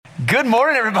Good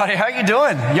morning, everybody. How you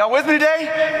doing? Y'all with me today?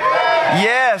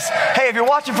 Yes. Hey, if you're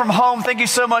watching from home, thank you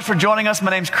so much for joining us.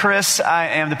 My name's Chris. I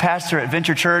am the pastor at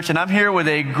Venture Church, and I'm here with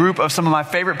a group of some of my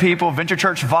favorite people, Venture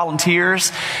Church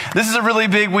volunteers. This is a really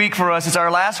big week for us. It's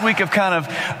our last week of kind of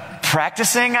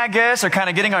practicing, I guess, or kind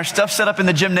of getting our stuff set up in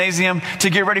the gymnasium to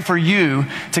get ready for you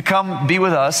to come be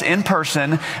with us in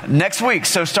person next week.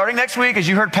 So starting next week, as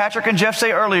you heard Patrick and Jeff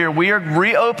say earlier, we are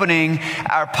reopening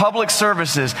our public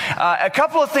services. A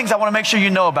couple of things I want to make sure you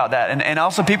know about that. And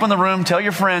also people in the room, tell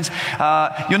your friends.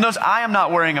 You'll notice I am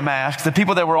not wearing a mask. The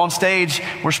people that were on stage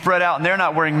were spread out and they're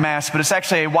not wearing masks, but it's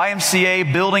actually a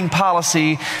YMCA building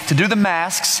policy to do the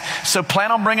masks. So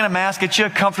plan on bringing a mask, get you a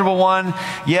comfortable one.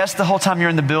 Yes, the whole time you're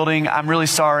in the building. I'm really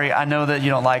sorry. I know that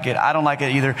you don't like it. I don't like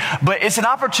it either. But it's an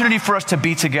opportunity for us to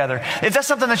be together. If that's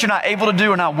something that you're not able to do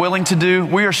or not willing to do,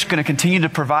 we are going to continue to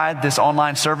provide this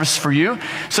online service for you.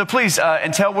 So please,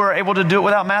 until we're able to do it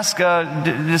without masks,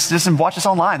 just watch us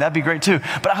online. That'd be great too.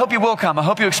 But I hope you will come. I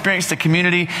hope you experience the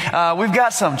community. We've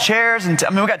got some chairs and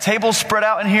we've got tables spread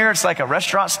out in here. It's like a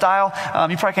restaurant style.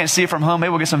 You probably can't see it from home.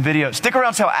 Maybe we'll get some video. Stick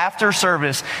around till after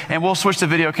service and we'll switch the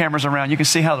video cameras around. You can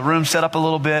see how the room's set up a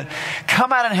little bit.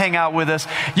 Come out and hang out with us.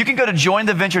 You can go to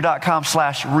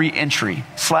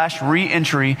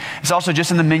jointheventure.com/reentry. It's also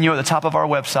just in the menu at the top of our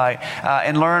website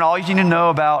and learn all you need to know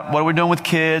about what we're doing with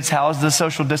kids, how's the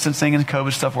social distancing and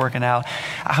COVID stuff working out.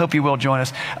 I hope you will join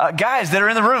us. Guys that are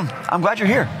in the room, I'm glad you're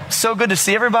here. So good to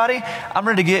see everybody. I'm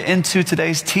ready to get into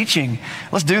today's teaching.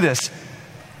 Let's do this.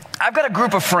 I've got a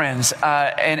group of friends,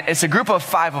 and it's a group of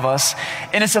 5 of us,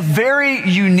 and it's a very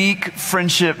unique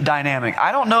friendship dynamic.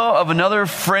 I don't know of another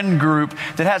friend group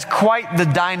that has quite the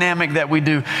dynamic that we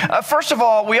do. First of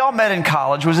all, we all met in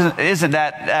college, which isn't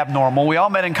that abnormal. We all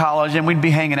met in college, and we'd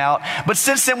be hanging out. But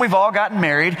since then, we've all gotten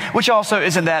married, which also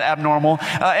isn't that abnormal.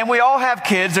 And we all have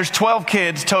kids. There's 12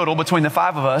 kids total between the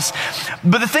 5 of us.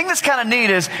 But the thing that's kind of neat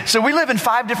is, so we live in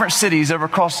 5 different cities over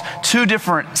across 2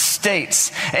 different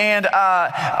states. And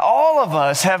all of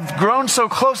us have grown so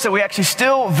close that we actually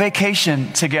still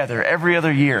vacation together every other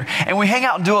year. And we hang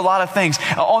out and do a lot of things.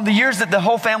 On the years that the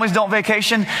whole families don't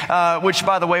vacation, which,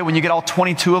 by the way, when you get all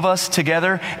 22 of us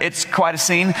together, it's quite a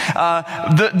scene.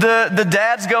 The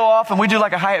dads go off and we do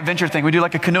like a high adventure thing. We do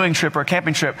like a canoeing trip or a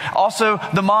camping trip. Also,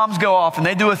 the moms go off and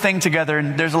they do a thing together,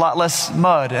 and there's a lot less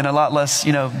mud and a lot less,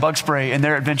 bug spray in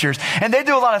their adventures. And they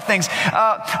do a lot of things.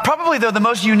 Probably, though, the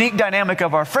most unique dynamic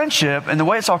of our friendship and the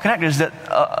way it's all connected is that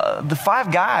the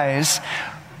 5 guys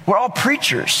were all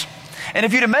preachers. And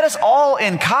if you'd have met us all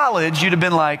in college, you'd have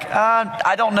been like,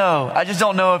 I don't know. I just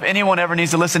don't know if anyone ever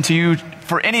needs to listen to you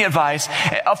for any advice,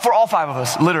 for all 5 of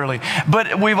us, literally.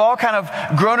 But we've all kind of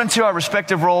grown into our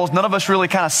respective roles. None of us really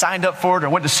kind of signed up for it or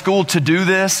went to school to do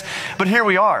this. But here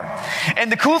we are.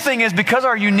 And the cool thing is, because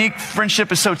our unique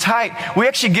friendship is so tight, we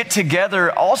actually get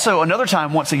together also another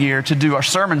time once a year to do our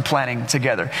sermon planning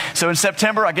together. So in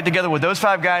September, I get together with those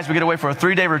 5 guys. We get away for a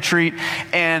 3-day retreat.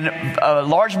 And a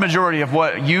large majority of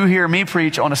what you hear me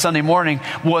preach on a Sunday morning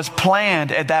was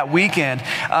planned at that weekend.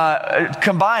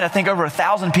 Combined, I think over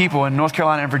 1,000 people in North Carolina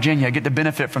and Virginia get the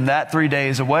benefit from that 3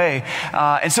 days away.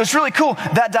 And so it's really cool,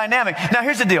 that dynamic. Now,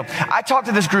 here's the deal. I talk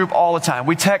to this group all the time.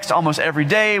 We text almost every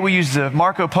day. We use the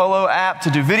Marco Polo app to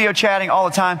do video chatting all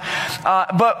the time.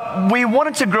 But we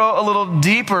wanted to grow a little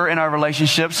deeper in our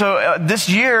relationship. So this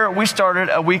year, we started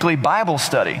a weekly Bible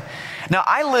study. Now,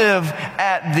 I live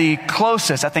at the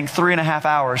closest, I think 3.5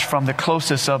 hours from the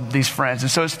closest of these friends.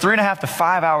 And so it's 3.5 to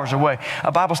 5 hours away.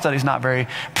 A Bible study is not very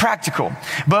practical.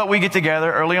 But we get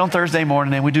together early on Thursday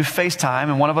morning and we do FaceTime.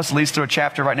 And one of us leads through a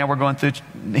chapter. Right now we're going through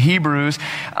Hebrews.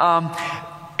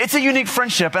 It's a unique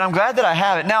friendship, and I'm glad that I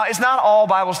have it. Now, it's not all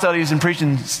Bible studies and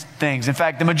preaching things. In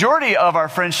fact, the majority of our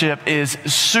friendship is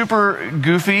super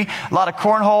goofy. A lot of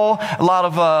cornhole, a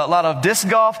lot of disc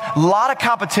golf, a lot of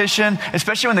competition,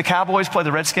 especially when the Cowboys play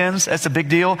the Redskins. That's a big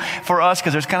deal for us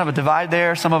because there's kind of a divide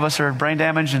there. Some of us are brain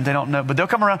damaged and they don't know, but they'll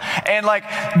come around. And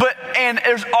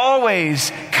there's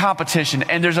always competition,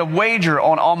 and there's a wager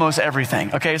on almost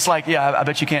everything. Okay, it's like, yeah, I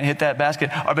bet you can't hit that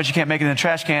basket, or I bet you can't make it in the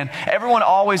trash can. Everyone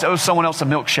always owes someone else a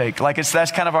milkshake.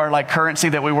 That's kind of our currency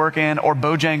that we work in, or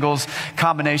Bojangles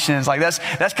combinations.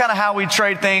 That's kind of how we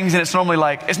trade things. And it's normally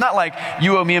it's not like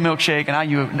you owe me a milkshake and I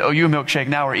owe you a milkshake.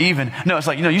 Now we're even. No, it's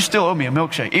like, you still owe me a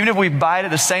milkshake. Even if we buy it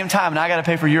at the same time and I got to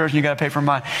pay for yours and you got to pay for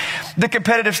mine. The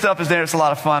competitive stuff is there. It's a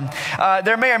lot of fun.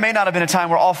 There may or may not have been a time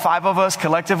where all 5 of us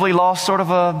collectively lost sort of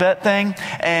a bet thing.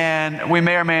 And we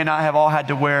may or may not have all had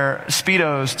to wear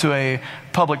Speedos to a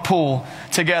public pool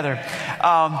together.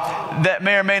 That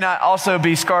may or may not also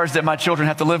be scars that my children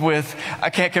have to live with. I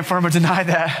can't confirm or deny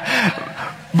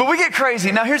that. But we get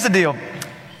crazy. Now, here's the deal.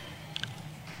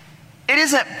 It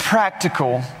isn't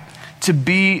practical to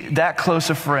be that close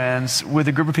of friends with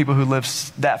a group of people who live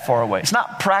that far away. It's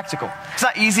not practical. It's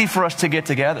not easy for us to get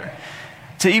together.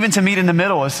 To meet in the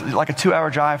middle is like a 2-hour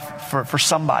drive for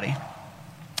somebody.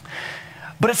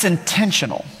 But it's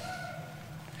intentional.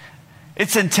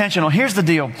 It's intentional. Here's the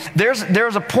deal.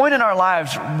 There's a point in our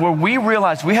lives where we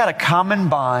realized we had a common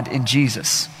bond in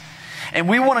Jesus. And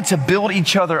we wanted to build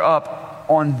each other up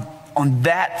on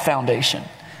that foundation.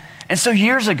 And so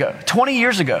 20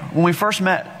 years ago, when we first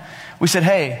met, we said,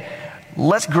 hey,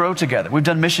 let's grow together. We've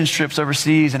done mission trips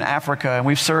overseas in Africa, and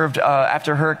we've served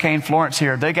after Hurricane Florence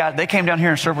here. They came down here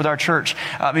and served with our church.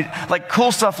 Like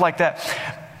cool stuff like that.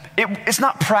 It's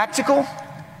not practical,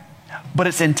 but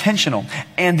it's intentional.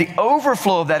 And the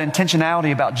overflow of that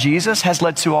intentionality about Jesus has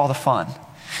led to all the fun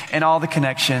and all the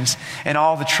connections and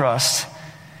all the trust.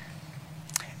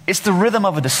 It's the rhythm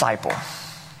of a disciple.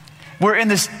 We're in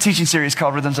this teaching series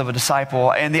called Rhythms of a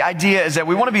Disciple, and the idea is that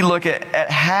we want to be looking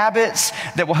at habits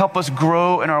that will help us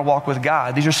grow in our walk with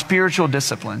God. These are spiritual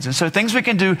disciplines, and so things we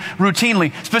can do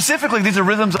routinely. Specifically, these are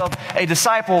rhythms of a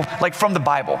disciple, like from the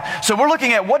Bible. So we're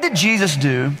looking at what did Jesus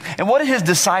do, and what did his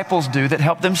disciples do that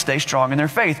helped them stay strong in their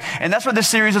faith? And that's what this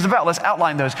series is about. Let's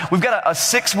outline those. We've got a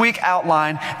 6-week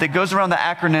outline that goes around the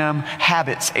acronym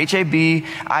HABITS,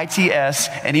 HABITS,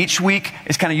 and each week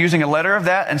is kind of using a letter of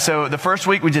that. And so the first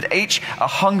week we did H, a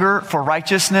hunger for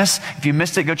righteousness. If you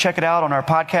missed it, go check it out on our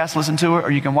podcast, listen to it,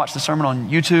 or you can watch the sermon on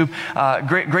YouTube.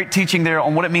 Great teaching there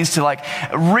on what it means to like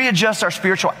readjust our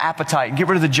spiritual appetite and get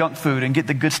rid of the junk food and get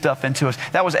the good stuff into us.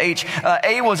 That was H.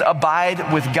 A was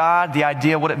abide with God, the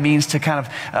idea what it means to kind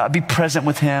of be present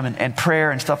with him and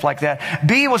prayer and stuff like that.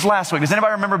 B was last week. Does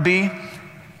anybody remember B?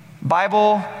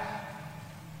 Bible.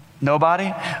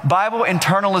 Nobody? Bible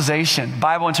internalization.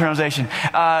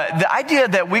 The idea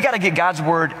that we got to get God's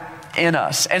word in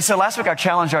us. And so last week I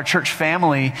challenged our church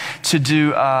family to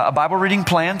do a Bible reading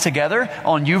plan together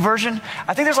on YouVersion.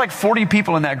 I think there's like 40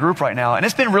 people in that group right now. And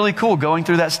it's been really cool going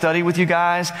through that study with you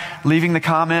guys, leaving the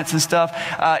comments and stuff.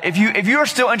 If you are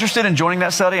still interested in joining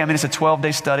that study, I mean, it's a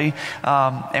 12-day study.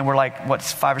 And we're like,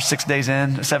 5 or 6 days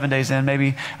in, 7 days in,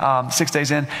 maybe 6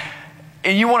 days in.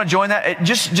 And you want to join that,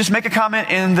 just make a comment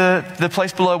in the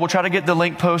place below. We'll try to get the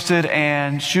link posted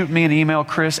and shoot me an email,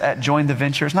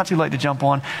 Chris@jointheventure. It's not too late to jump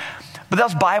on. But that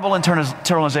was Bible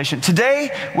internalization.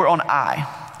 Today, we're on I.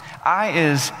 I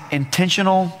is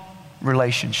intentional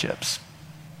relationships.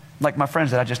 Like my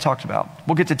friends that I just talked about.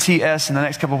 We'll get to TS in the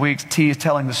next couple of weeks. T is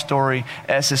telling the story.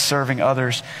 S is serving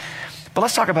others. But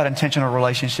let's talk about intentional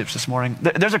relationships this morning.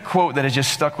 There's a quote that has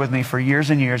just stuck with me for years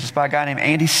and years. It's by a guy named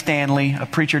Andy Stanley, a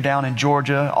preacher down in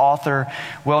Georgia, author,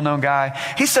 well-known guy.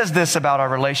 He says this about our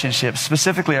relationships,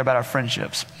 specifically about our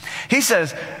friendships. He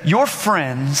says, your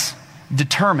friends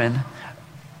determine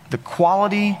the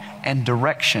quality and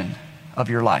direction of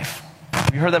your life.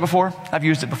 Have you heard that before? I've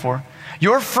used it before.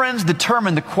 Your friends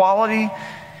determine the quality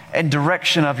and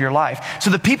direction of your life. So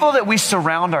the people that we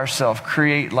surround ourselves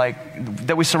with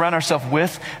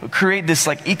create this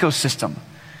like ecosystem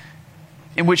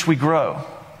in which we grow.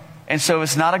 And so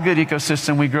it's not a good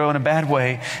ecosystem, we grow in a bad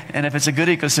way. And if it's a good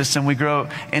ecosystem, we grow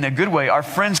in a good way. Our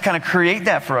friends kind of create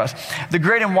that for us. The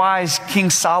great and wise King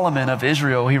Solomon of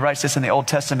Israel, he writes this in the Old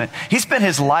Testament. He spent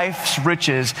his life's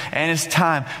riches and his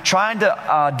time trying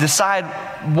to decide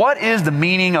what is the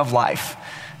meaning of life.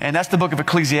 And that's the book of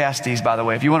Ecclesiastes, by the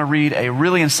way. If you want to read a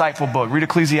really insightful book, read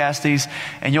Ecclesiastes,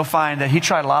 and you'll find that he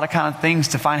tried a lot of kind of things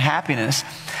to find happiness.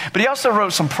 But he also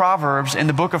wrote some Proverbs in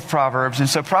the book of Proverbs. And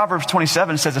so Proverbs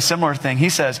 27 says a similar thing. He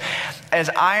says, as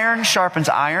iron sharpens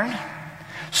iron,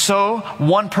 so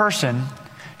one person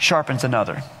sharpens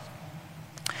another.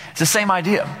 It's the same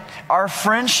idea. Our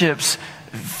friendships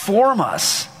form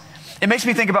us. It makes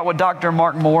me think about what Dr.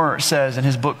 Mark Moore says in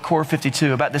his book, Core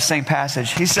 52, about this same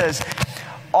passage. He says,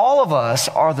 all of us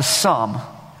are the sum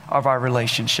of our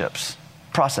relationships.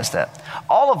 Process that.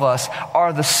 All of us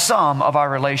are the sum of our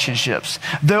relationships.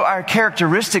 Though our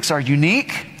characteristics are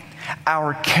unique,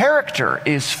 our character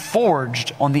is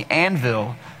forged on the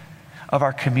anvil of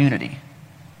our community.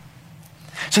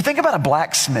 So think about a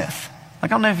blacksmith.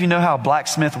 Like, I don't know if you know how a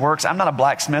blacksmith works. I'm not a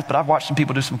blacksmith, but I've watched some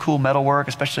people do some cool metal work,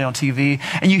 especially on TV.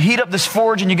 And you heat up this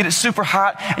forge and you get it super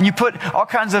hot and you put all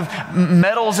kinds of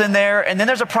metals in there. And then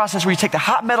there's a process where you take the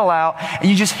hot metal out and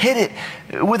you just hit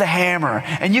it with a hammer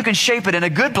and you can shape it. And a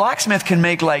good blacksmith can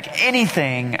make like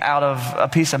anything out of a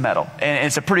piece of metal. And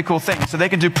it's a pretty cool thing. So they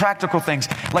can do practical things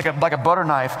like a butter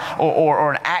knife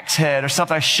or an axe head or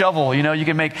something, a shovel, you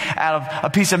can make out of a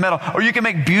piece of metal. Or you can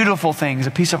make beautiful things,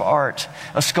 a piece of art,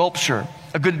 a sculpture.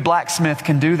 A good blacksmith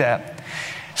can do that.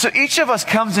 So each of us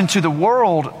comes into the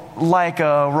world like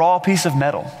a raw piece of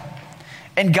metal.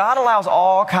 And God allows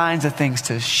all kinds of things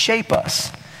to shape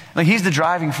us. Like he's the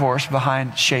driving force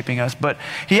behind shaping us, but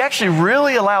he actually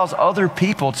really allows other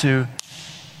people to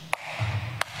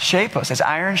shape us. As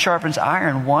iron sharpens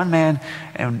iron, one man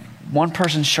and one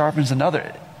person sharpens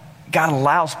another. God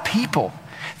allows people.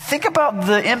 Think about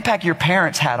the impact your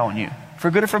parents had on you,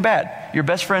 for good or for bad. Your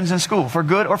best friends in school, for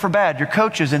good or for bad. Your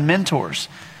coaches and mentors.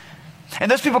 And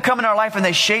those people come in our life and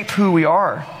they shape who we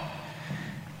are.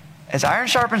 As iron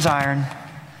sharpens iron,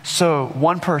 so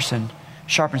one person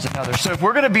sharpens another. So if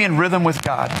we're going to be in rhythm with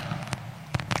God,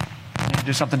 we need to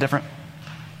do something different.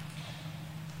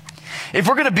 If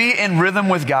we're going to be in rhythm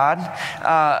with God,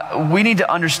 we need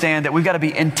to understand that we've got to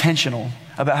be intentional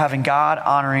about having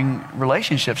God-honoring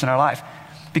relationships in our life,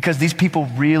 because these people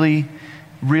really,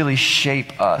 really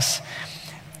shape us.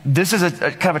 This is a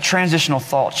kind of a transitional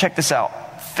thought. Check this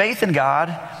out. Faith in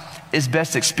God is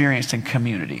best experienced in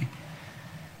community.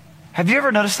 Have you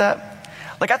ever noticed that?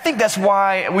 Like, I think that's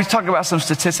why we talked about some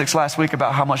statistics last week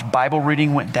about how much Bible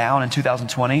reading went down in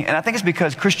 2020. And I think it's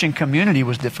because Christian community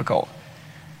was difficult.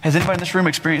 Has anybody in this room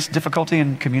experienced difficulty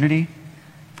in community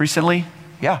recently?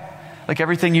 Yeah. Like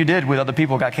everything you did with other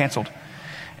people got canceled.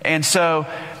 And so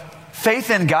faith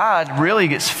in God really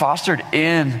gets fostered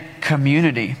in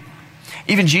community.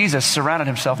 Even Jesus surrounded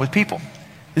himself with people.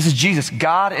 This is Jesus,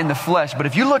 God in the flesh. But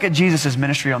if you look at Jesus'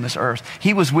 ministry on this earth,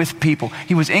 he was with people.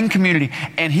 He was in community.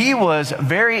 And he was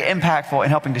very impactful in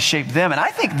helping to shape them. And I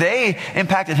think they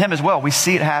impacted him as well. We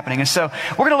see it happening. And so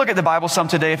we're going to look at the Bible some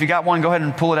today. If you got one, go ahead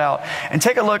and pull it out. And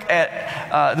take a look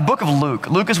at the book of Luke.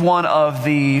 Luke is one of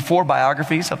the 4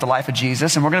 biographies of the life of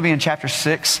Jesus. And we're going to be in chapter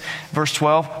 6, verse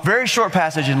 12. Very short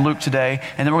passage in Luke today.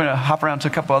 And then we're going to hop around to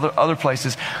a couple other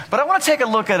places. But I want to take a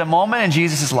look at a moment in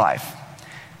Jesus' life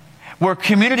where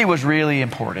community was really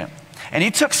important. And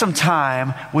he took some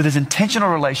time with his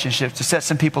intentional relationships to set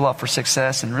some people up for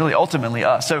success and really ultimately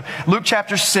us. So Luke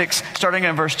chapter 6, starting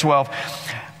in verse 12,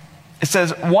 it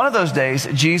says, one of those days,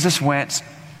 Jesus went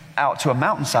out to a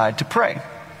mountainside to pray.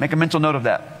 Make a mental note of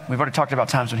that. We've already talked about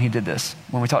times when he did this,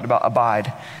 when we talked about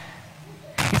abide.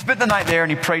 He spent the night there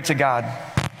and he prayed to God.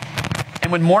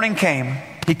 And when morning came,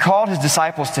 he called his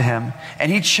disciples to him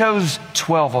and he chose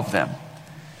 12 of them.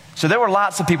 So there were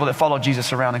lots of people that followed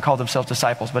Jesus around and called themselves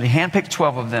disciples, but he handpicked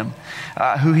 12 of them,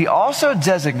 who he also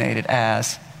designated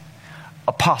as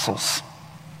apostles.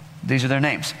 These are their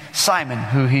names. Simon,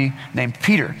 who he named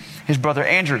Peter, his brother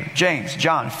Andrew, James,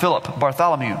 John, Philip,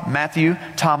 Bartholomew, Matthew,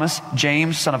 Thomas,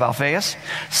 James, son of Alphaeus,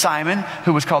 Simon,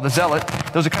 who was called the Zealot.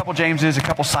 There's a couple Jameses, a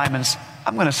couple Simons.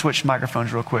 I'm going to switch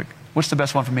microphones real quick. What's the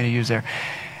best one for me to use there?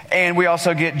 And we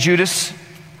also get Judas,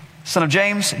 son of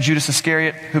James, Judas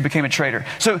Iscariot, who became a traitor.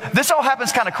 So this all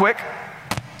happens kind of quick,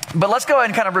 but let's go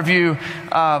ahead and kind of review.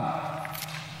 A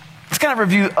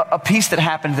piece that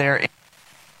happened there.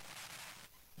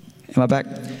 Am I back?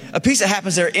 A piece that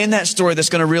happens there in that story that's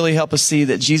going to really help us see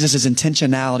that Jesus'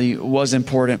 intentionality was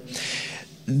important.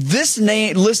 This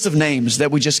list of names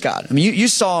that we just got, I mean, you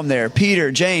saw them there.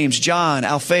 Peter, James, John,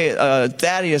 Alphaeus,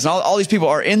 Thaddeus, and all these people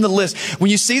are in the list.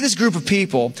 When you see this group of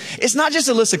people, it's not just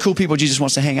a list of cool people Jesus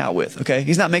wants to hang out with, okay?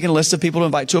 He's not making a list of people to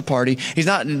invite to a party. He's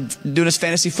not doing his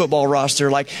fantasy football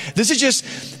roster. Like, this is just,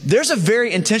 there's a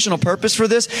very intentional purpose for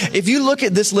this. If you look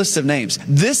at this list of names,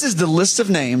 this is the list of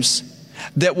names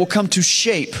that will come to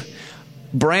shape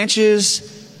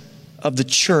branches of the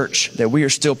church that we are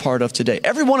still part of today.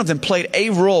 Every one of them played a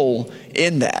role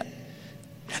in that.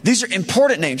 These are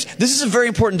important names. This is a very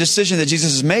important decision that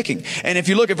Jesus is making. And if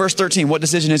you look at verse 13, what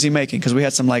decision is he making? Because we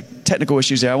had some technical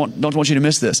issues there. Don't want you to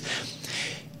miss this.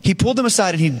 He pulled them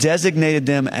aside and he designated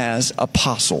them as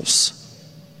apostles.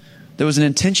 There was an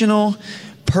intentional,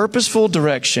 purposeful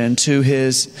direction to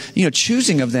his,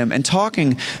 choosing of them and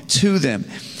talking to them.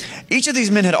 Each of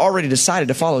these men had already decided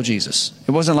to follow Jesus.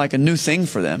 It wasn't like a new thing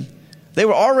for them. They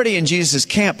were already in Jesus'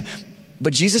 camp,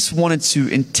 but Jesus wanted to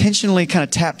intentionally kind of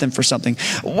tap them for something.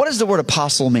 What does the word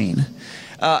apostle mean?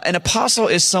 An apostle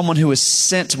is someone who is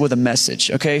sent with a message,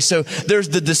 okay? So there's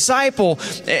the disciple,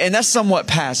 and that's somewhat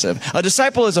passive. A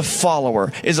disciple is a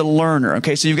follower, is a learner,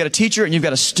 okay? So you've got a teacher and you've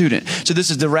got a student. So this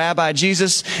is the rabbi,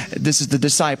 Jesus. This is the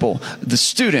disciple, the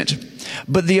student.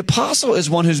 But the apostle is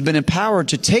one who's been empowered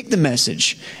to take the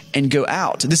message and go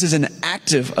out. This is an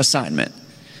active assignment.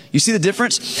 You see the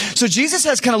difference? So Jesus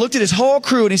has kind of looked at his whole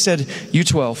crew and he said, you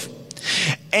 12.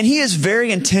 And he is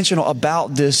very intentional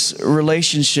about this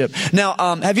relationship. Now,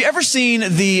 have you ever seen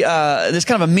this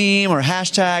kind of a meme or a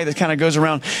hashtag that kind of goes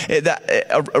around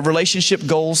relationship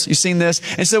goals? You've seen this?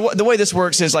 And so the way this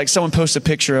works is like someone posts a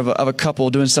picture of a couple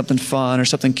doing something fun or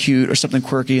something cute or something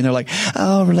quirky. And they're like,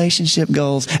 oh, relationship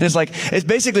goals. And it's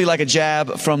basically like a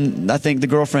jab from, I think, the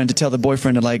girlfriend to tell the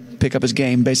boyfriend to like pick up his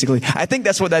game, basically. I think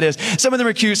that's what that is. Some of them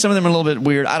are cute. Some of them are a little bit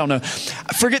weird. I don't know.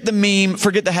 Forget the meme.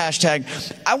 Forget the hashtag.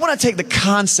 I want to take the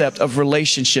concept of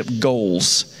relationship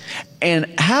goals and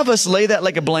have us lay that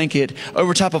like a blanket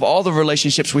over top of all the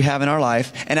relationships we have in our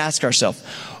life and ask ourselves,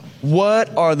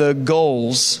 what are the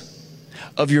goals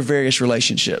of your various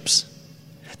relationships?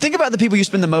 Think about the people you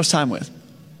spend the most time with.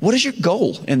 What is your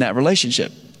goal in that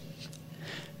relationship?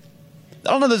 I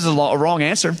don't know if there's a wrong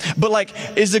answer, but like,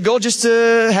 is the goal just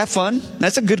to have fun?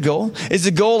 That's a good goal. Is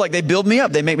the goal like they build me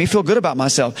up? They make me feel good about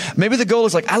myself. Maybe the goal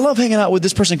is like, I love hanging out with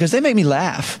this person because they make me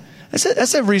laugh.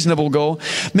 That's a reasonable goal.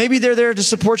 Maybe they're there to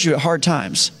support you at hard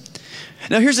times.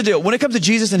 Now, here's the deal. When it comes to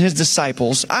Jesus and his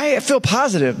disciples, I feel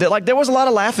positive that like there was a lot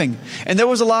of laughing and there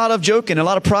was a lot of joking, a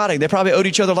lot of prodding. They probably owed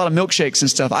each other a lot of milkshakes and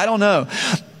stuff. I don't know.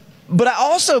 But I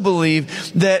also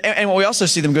believe that, and we also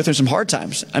see them go through some hard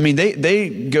times. I mean, they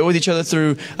go with each other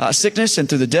through sickness and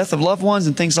through the death of loved ones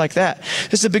and things like that.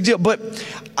 It's a big deal. But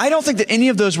I don't think that any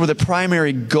of those were the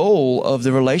primary goal of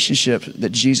the relationship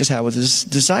that Jesus had with his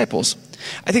disciples.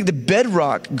 I think the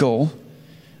bedrock goal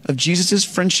of Jesus'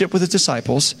 friendship with his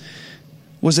disciples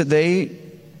was that they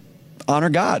honor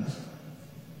God,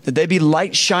 that they be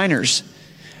light shiners,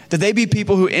 that they be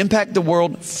people who impact the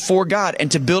world for God and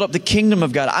to build up the kingdom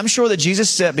of God. I'm sure that Jesus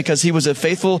sat, because he was a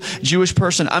faithful Jewish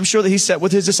person, I'm sure that he sat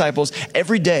with his disciples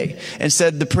every day and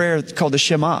said the prayer called the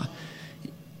Shema.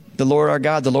 The Lord our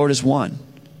God, the Lord is one.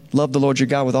 Love the Lord your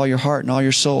God with all your heart and all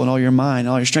your soul and all your mind and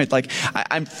all your strength. Like,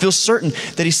 I feel certain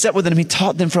that he sat with them, he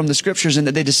taught them from the scriptures, and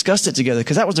that they discussed it together,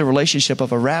 because that was the relationship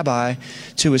of a rabbi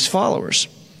to his followers.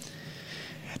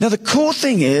 Now, the cool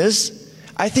thing is,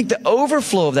 I think the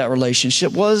overflow of that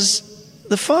relationship was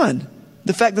the fun.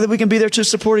 The fact that we can be there to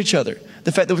support each other.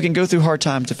 The fact that we can go through hard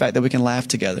times. The fact that we can laugh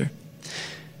together.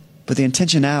 But the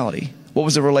intentionality. What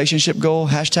was the relationship goal?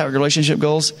 Hashtag relationship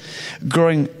goals.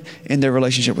 Growing in their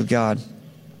relationship with God.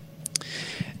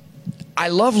 I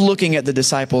love looking at the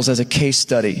disciples as a case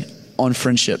study on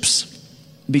friendships.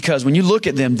 Because when you look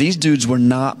at them, these dudes were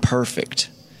not perfect.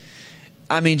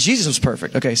 I mean, Jesus was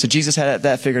perfect. Okay, so Jesus had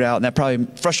that figured out, and that probably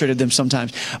frustrated them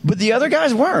sometimes. But the other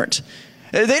guys weren't.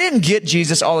 They didn't get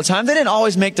Jesus all the time. They didn't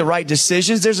always make the right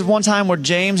decisions. There's one time where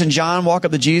James and John walk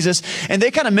up to Jesus, and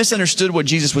they kind of misunderstood what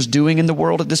Jesus was doing in the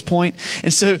world at this point.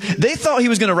 And so they thought he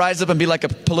was going to rise up and be like a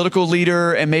political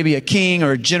leader and maybe a king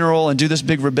or a general and do this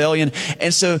big rebellion.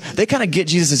 And so they kind of get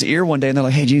Jesus' ear one day, and they're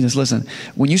like, hey, Jesus, listen,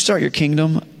 when you start your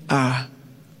kingdom,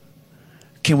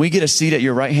 can we get a seat at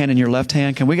your right hand and your left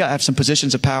hand? Can we have some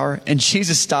positions of power? And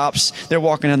Jesus stops. They're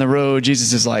walking down the road.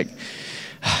 Jesus is like,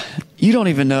 you don't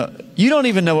even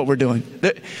know what we're doing.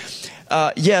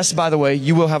 Yes, by the way,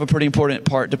 you will have a pretty important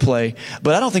part to play,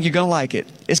 but I don't think you're going to like it.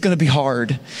 It's going to be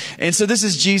hard. And so this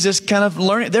is Jesus kind of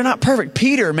learning. They're not perfect.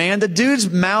 Peter, man, the dude's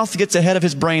mouth gets ahead of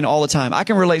his brain all the time. I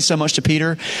can relate so much to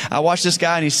Peter. I watch this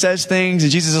guy and he says things,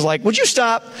 and Jesus is like, would you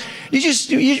stop?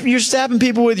 You're stabbing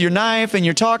people with your knife and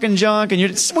you're talking junk, and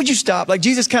would you stop? Like,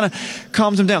 Jesus kind of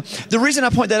calms him down. The reason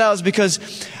I point that out is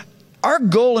because our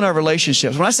goal in our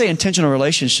relationships, when I say intentional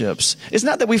relationships, it's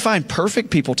not that we find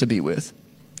perfect people to be with.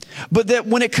 But that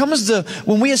when it comes to,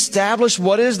 when we establish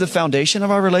what is the foundation of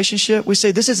our relationship, we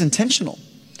say this is intentional.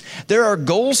 There are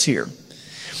goals here.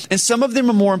 And some of them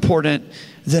are more important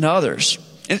than others.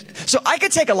 And so I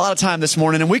could take a lot of time this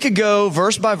morning, and we could go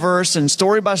verse by verse and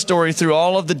story by story through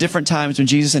all of the different times when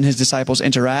Jesus and his disciples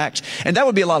interact. And that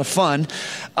would be a lot of fun.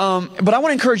 But I want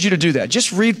to encourage you to do that.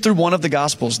 Just read through one of the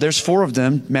Gospels. There's 4 of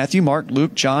them: Matthew, Mark,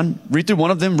 Luke, John. Read through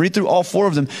one of them. Read through all 4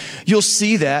 of them. You'll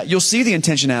see that. You'll see the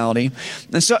intentionality.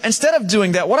 And so instead of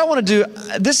doing that, what I want to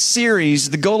do, this series,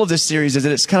 the goal of this series is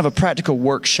that it's kind of a practical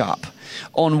workshop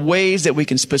on ways that we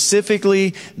can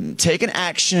specifically take an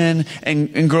action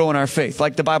and grow in our faith,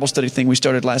 like the Bible study thing we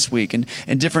started last week, and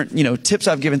different, tips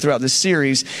I've given throughout this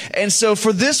series. And so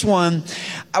for this one,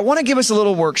 I want to give us a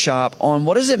little workshop on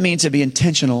what does it mean to be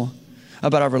intentional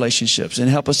about our relationships and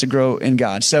help us to grow in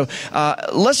God. So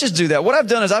let's just do that. What I've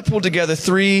done is I pulled together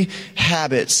 3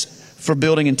 habits for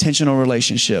building intentional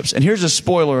relationships. And here's a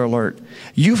spoiler alert.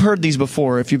 You've heard these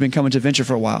before if you've been coming to Venture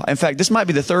for a while. In fact, this might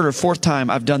be the third or fourth time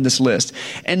I've done this list.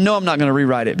 And no, I'm not going to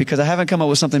rewrite it because I haven't come up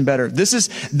with something better.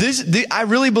 I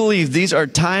really believe these are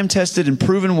time-tested and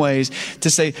proven ways to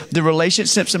say the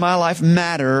relationships in my life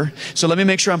matter. So let me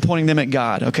make sure I'm pointing them at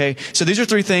God, okay? So these are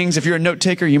three things. If you're a note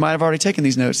taker, you might have already taken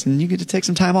these notes and you get to take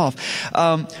some time off.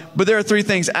 But there are three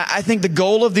things. I think the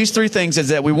goal of these three things is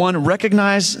that we, one,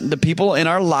 recognize the people in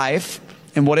our life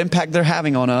and what impact they're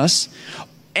having on us.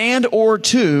 And or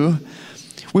two,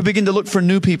 we begin to look for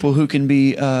new people who can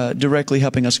be directly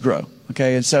helping us grow.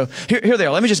 Okay, and so here they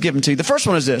are. Let me just give them to you. The first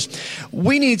one is this.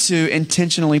 We need to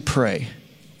intentionally pray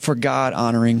for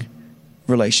God-honoring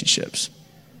relationships.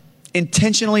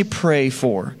 Intentionally pray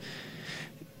for.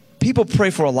 People pray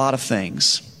for a lot of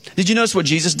things. Did you notice what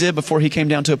Jesus did before he came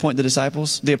down to appoint the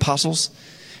disciples, the apostles?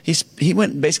 He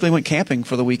basically went camping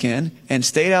for the weekend and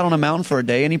stayed out on a mountain for a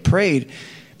day, and he prayed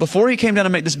before he came down to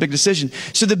make this big decision.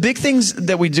 So the big things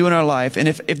that we do in our life, and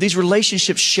if these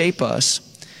relationships shape us,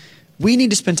 we need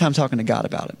to spend time talking to God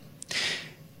about it.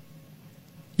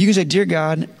 You can say, "Dear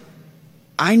God,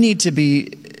 I need to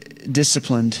be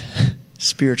disciplined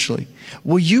spiritually.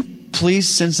 Will you please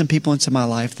send some people into my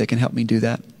life that can help me do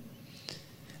that?"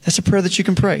 That's a prayer that you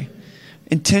can pray.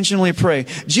 Intentionally pray.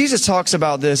 Jesus talks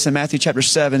about this in Matthew chapter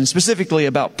 7, specifically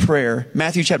about prayer.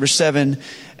 Matthew chapter 7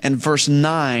 and verse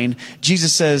 9,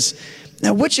 Jesus says,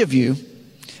 "Now which of you,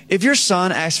 if your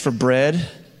son asked for bread,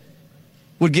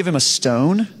 would give him a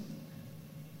stone?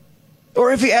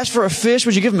 Or if he asked for a fish,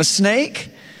 would you give him a snake?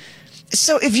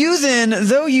 So if you then,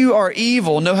 though you are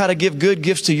evil, know how to give good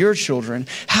gifts to your children,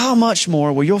 how much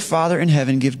more will your Father in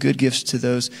heaven give good gifts to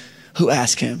those who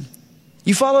ask him?"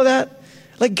 You follow that?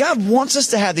 Like, God wants us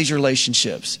to have these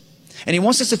relationships, and he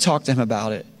wants us to talk to him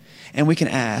about it. And we can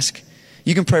ask.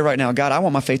 You can pray right now, "God, I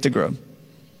want my faith to grow.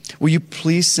 Will you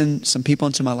please send some people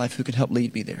into my life who can help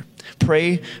lead me there?"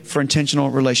 Pray for intentional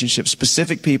relationships,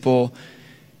 specific people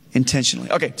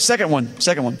intentionally. Okay, second one.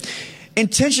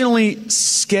 Intentionally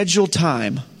schedule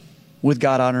time with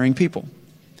God-honoring people.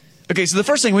 Okay, so the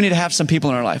first thing, we need to have some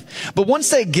people in our life. But once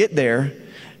they get there,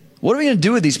 what are we going to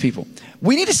do with these people?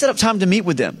 We need to set up time to meet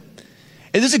with them.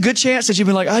 And there's a good chance that you've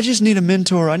been like, "I just need a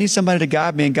mentor. I need somebody to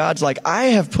guide me." And God's like, "I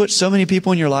have put so many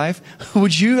people in your life.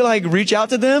 Would you reach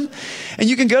out to them?" And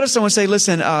you can go to someone and say,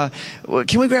 "Listen,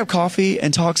 can we grab coffee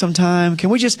and talk sometime? Can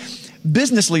we just..."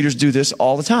 Business leaders do this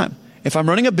all the time. If I'm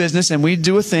running a business and we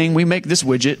do a thing, we make this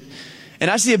widget,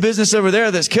 and I see a business over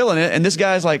there that's killing it, and this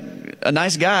guy's like a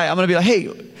nice guy, I'm going to be like, "Hey,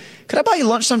 could I buy you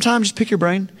lunch sometime? Just pick your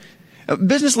brain."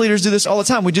 Business leaders do this all the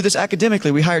time. We do this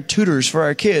academically. We hire tutors for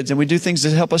our kids, and we do things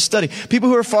to help us study. People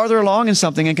who are farther along in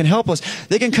something and can help us,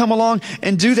 they can come along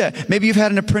and do that. Maybe you've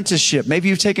had an apprenticeship. Maybe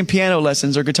you've taken piano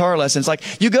lessons or guitar lessons. Like,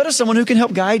 you go to someone who can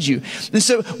help guide you. And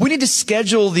so we need to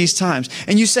schedule these times.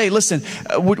 And you say, "Listen,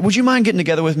 would you mind getting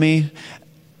together with me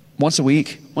once a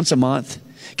week, once a month?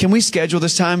 Can we schedule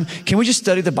this time? Can we just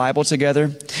study the Bible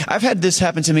together?" I've had this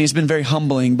happen to me. It's been very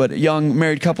humbling, but young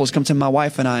married couples come to my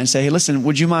wife and I and say, "Hey, listen,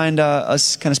 would you mind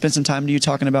us kind of spend some time to you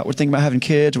talking about, we're thinking about having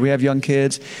kids, or we have young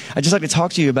kids. I'd just like to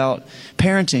talk to you about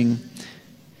parenting."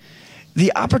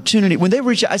 The opportunity, when they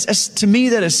reach out, to me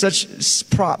that is such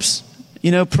props.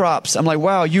 Props. I'm like,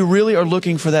 wow, you really are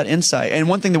looking for that insight. And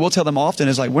one thing that we'll tell them often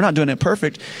is like, we're not doing it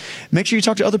perfect. Make sure you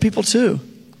talk to other people too.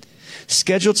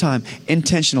 Schedule time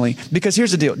intentionally. Because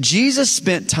here's the deal. Jesus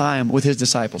spent time with his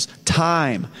disciples.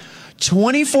 Time.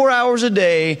 24 hours a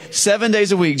day, 7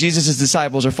 days a week, Jesus'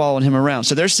 disciples are following him around.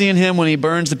 So they're seeing him when he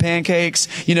burns the pancakes.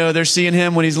 They're seeing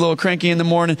him when he's a little cranky in the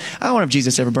morning. I don't know if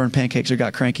Jesus ever burned pancakes or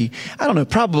got cranky. I don't know.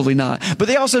 Probably not. But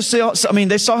they also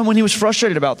they saw him when he was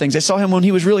frustrated about things. They saw him when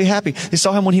he was really happy. They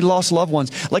saw him when he lost loved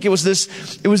ones. Like it was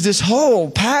this whole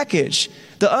package,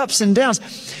 the ups and downs.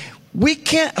 We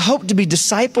can't hope to be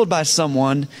discipled by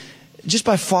someone just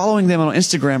by following them on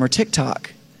Instagram or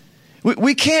TikTok.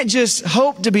 We can't just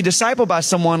hope to be discipled by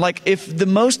someone. Like, if the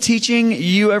most teaching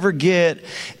you ever get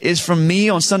is from me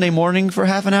on Sunday morning for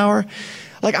half an hour,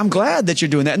 like, I'm glad that you're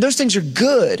doing that. And those things are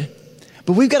good.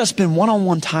 But we've got to spend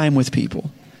one-on-one time with people.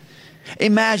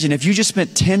 Imagine if you just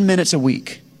spent 10 minutes a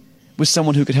week with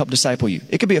someone who could help disciple you.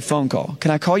 It could be a phone call.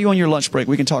 "Can I call you on your lunch break?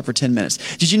 We can talk for 10 minutes.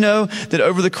 Did you know that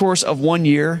over the course of 1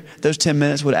 year, those 10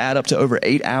 minutes would add up to over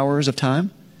 8 hours of time?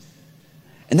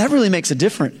 And that really makes a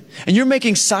difference. And you're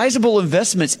making sizable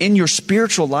investments in your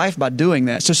spiritual life by doing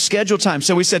that. So schedule time.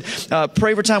 So we said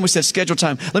pray for time. We said schedule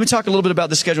time. Let me talk a little bit about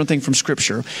the scheduling thing from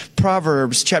Scripture.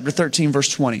 Proverbs chapter 13, verse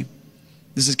 20.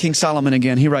 This is King Solomon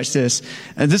again. He writes this.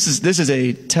 And this is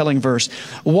a telling verse.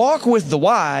 "Walk with the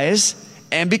wise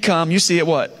and become," you see it,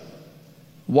 what?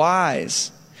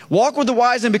 Wise. Walk with the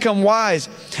wise and become wise.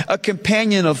 A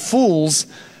companion of fools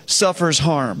suffers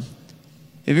harm.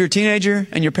 If you're a teenager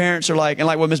and your parents are like, and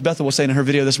like what Miss Bethel was saying in her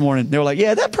video this morning, they were like,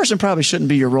 yeah, that person probably shouldn't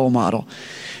be your role model.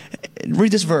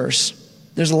 Read this verse.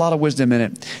 There's a lot of wisdom in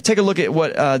it. Take a look at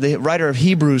what the writer of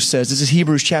Hebrews says. This is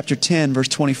Hebrews chapter 10, verse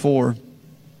 24.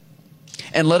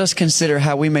 And let us consider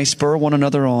how we may spur one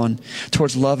another on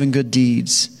towards love and good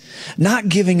deeds, not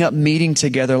giving up meeting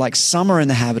together like some are in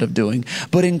the habit of doing,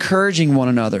 but encouraging one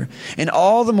another. And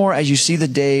all the more as you see the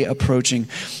day approaching.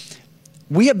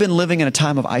 We have been living in a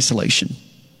time of isolation.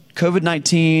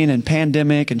 COVID-19 and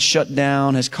pandemic and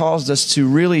shutdown has caused us to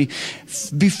really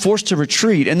be forced to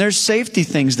retreat. And there's safety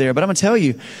things there. But I'm going to tell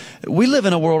you, we live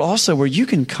in a world also where you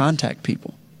can contact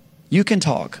people. You can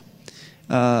talk.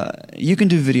 You can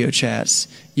do video chats.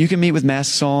 You can meet with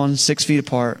masks on, 6 feet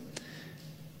apart.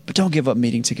 But don't give up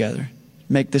meeting together.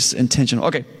 Make this intentional.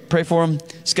 Okay, pray for them.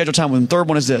 Schedule time with them. Third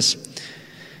one is this.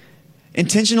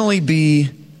 Intentionally be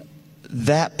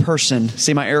that person.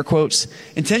 See my air quotes?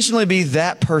 Intentionally be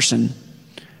that person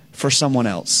for someone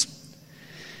else.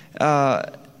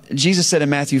 Jesus said in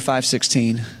Matthew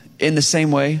 5:16, in the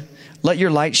same way, let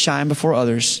your light shine before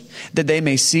others, that they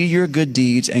may see your good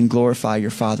deeds and glorify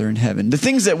your Father in heaven. The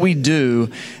things that we do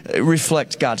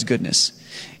reflect God's goodness.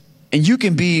 And you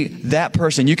can be that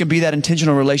person. You can be that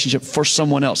intentional relationship for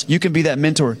someone else. You can be that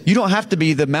mentor. You don't have to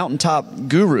be the mountaintop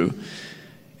guru.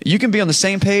 You can be on the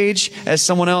same page as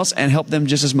someone else and help them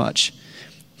just as much.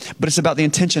 But it's about the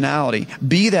intentionality.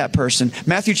 Be that person.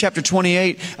 Matthew chapter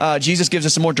 28, Jesus gives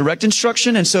us some more direct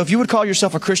instruction. And so if you would call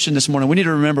yourself a Christian this morning, we need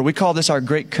to remember, we call this our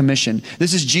Great Commission.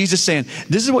 This is Jesus saying,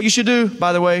 this is what you should do,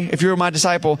 by the way, if you're my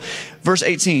disciple. Verse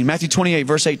 18, Matthew 28,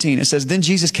 verse 18, it says, then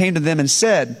Jesus came to them and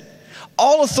said,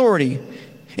 all authority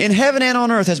in heaven and on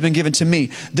earth has been given to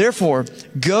me. Therefore,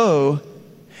 go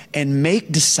and make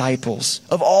disciples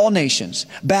of all nations,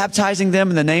 baptizing them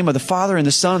in the name of the Father and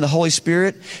the Son and the Holy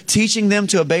Spirit, teaching them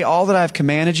to obey all that I have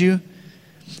commanded you.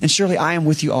 And surely I am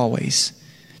with you always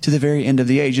to the very end of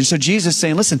the age. And so Jesus is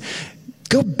saying, listen,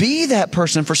 go be that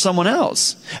person for someone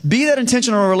else. Be that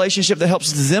intentional relationship that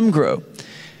helps them grow.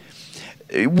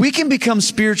 We can become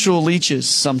spiritual leeches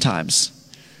sometimes.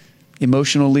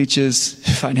 Emotional leeches,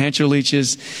 financial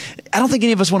leeches. I don't think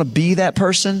any of us want to be that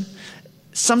person.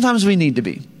 Sometimes we need to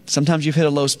be. Sometimes you've hit a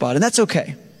low spot, and that's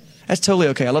okay. That's totally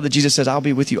okay. I love that Jesus says, I'll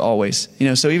be with you always. You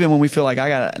know, so even when we feel like I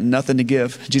got nothing to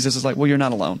give, Jesus is like, well, you're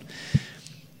not alone.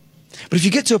 But if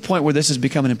you get to a point where this is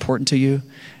becoming important to you,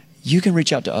 you can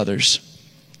reach out to others.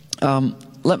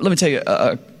 Let me tell you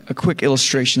a quick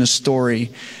illustration, a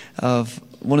story of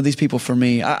one of these people for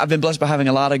me. I've been blessed by having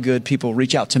a lot of good people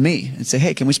reach out to me and say,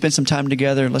 hey, can we spend some time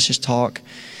together? Let's just talk.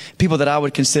 People that I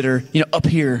would consider, up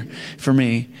here for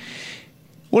me.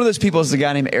 One of those people is a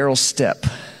guy named Errol Stepp.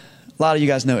 A lot of you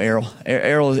guys know Errol.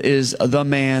 Errol is the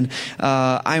man.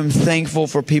 I'm thankful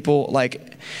for people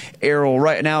like Errol.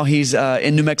 Right now he's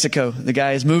in New Mexico. The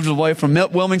guy has moved away from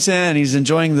Wilmington and he's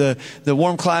enjoying the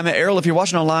warm climate. Errol, if you're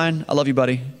watching online, I love you,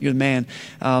 buddy. You're the man.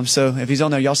 So if he's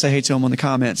on there, y'all say hey to him on the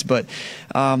comments. But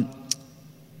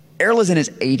Errol is in his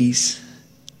 80s.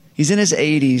 He's in his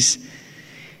 80s.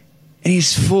 And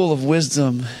he's full of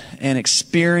wisdom and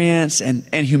experience and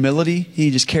humility.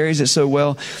 He just carries it so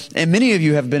well. And many of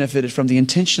you have benefited from the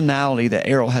intentionality that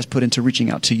Errol has put into reaching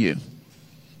out to you.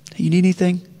 You need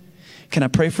anything? Can I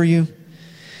pray for you?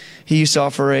 He used to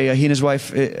offer he and his wife,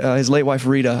 his late wife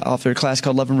Rita, offered a class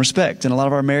called Love and Respect. And a lot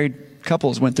of our married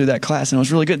couples went through that class and it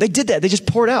was really good. They did that. They just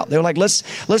poured out. They were like, let's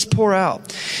pour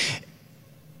out.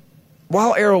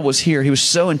 While Errol was here, he was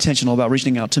so intentional about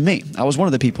reaching out to me. I was one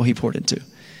of the people he poured into.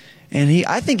 And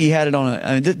I think he had it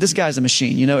on this guy's a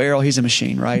machine. You know, Errol, he's a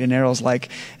machine, right? And Errol's like,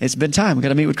 it's been time. We got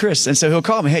to meet with Chris. And so he'll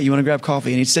call me, hey, you want to grab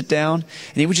coffee? And he'd sit down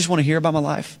and he would just want to hear about my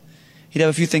life. He'd have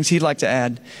a few things he'd like to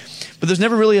add. But there's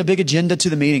never really a big agenda to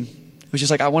the meeting. It was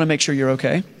just like, I want to make sure you're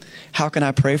okay. How can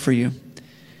I pray for you?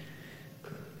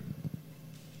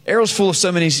 Errol's full of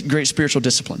so many great spiritual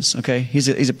disciplines, okay? He's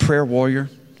a prayer warrior.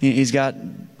 He's got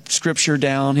scripture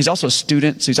down. He's also a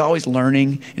student, so he's always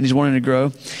learning and he's wanting to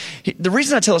grow. The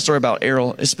reason I tell a story about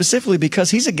Errol is specifically because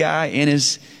he's a guy in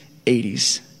his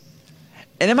 80s.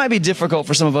 And it might be difficult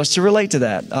for some of us to relate to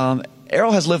that.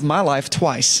 Errol has lived my life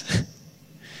twice.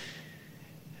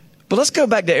 But let's go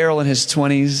back to Errol in his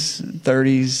 20s,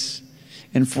 30s,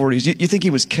 and 40s. You think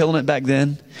he was killing it back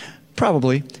then?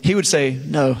 Probably. He would say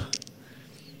no.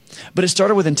 But it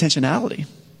started with intentionality.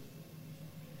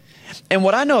 And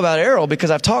what I know about Errol,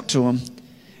 because I've talked to him,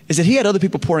 is that he had other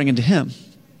people pouring into him.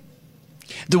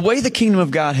 The way the kingdom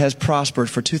of God has prospered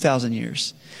for 2,000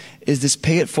 years is this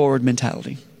pay it forward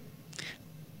mentality.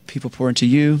 People pour into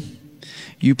you,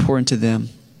 you pour into them.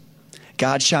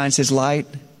 God shines his light,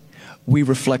 we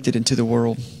reflect it into the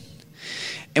world.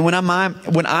 And when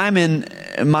I'm in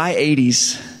my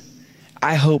 80s,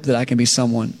 I hope that I can be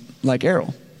someone like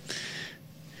Errol,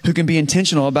 who can be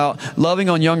intentional about loving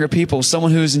on younger people,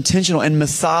 someone who is intentional and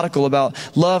methodical about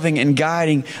loving and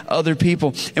guiding other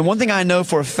people. And one thing I know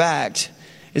for a fact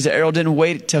is that Errol didn't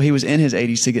wait till he was in his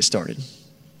 80s to get started.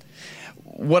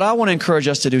 What I want to encourage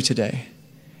us to do today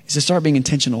is to start being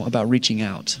intentional about reaching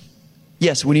out.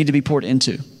 Yes, we need to be poured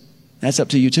into. That's up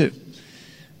to you too.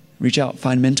 Reach out,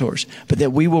 find mentors, but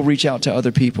that we will reach out to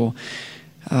other people.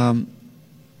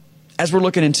 As we're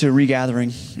looking into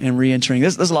regathering and re-entering,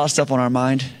 there's a lot of stuff on our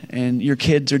mind, and your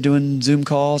kids are doing Zoom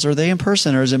calls. Are they in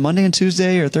person, or is it Monday and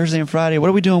Tuesday, or Thursday and Friday?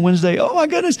 What are we doing Wednesday? Oh my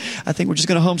goodness, I think we're just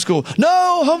going to homeschool.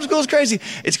 No, homeschool is crazy.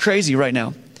 It's crazy right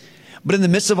now. But in the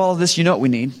midst of all of this, you know what we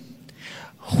need?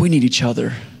 We need each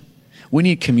other. We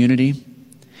need community,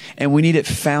 and we need it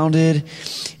founded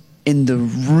in the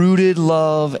rooted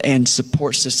love and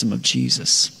support system of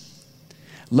Jesus.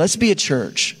 Let's be a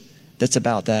church that's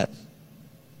about that.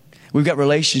 We've got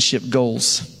relationship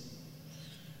goals.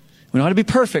 We don't have to be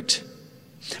perfect,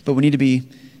 but we need to be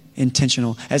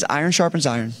intentional. As iron sharpens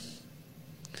iron,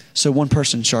 so one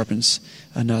person sharpens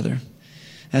another.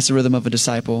 That's the rhythm of a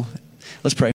disciple. Let's pray.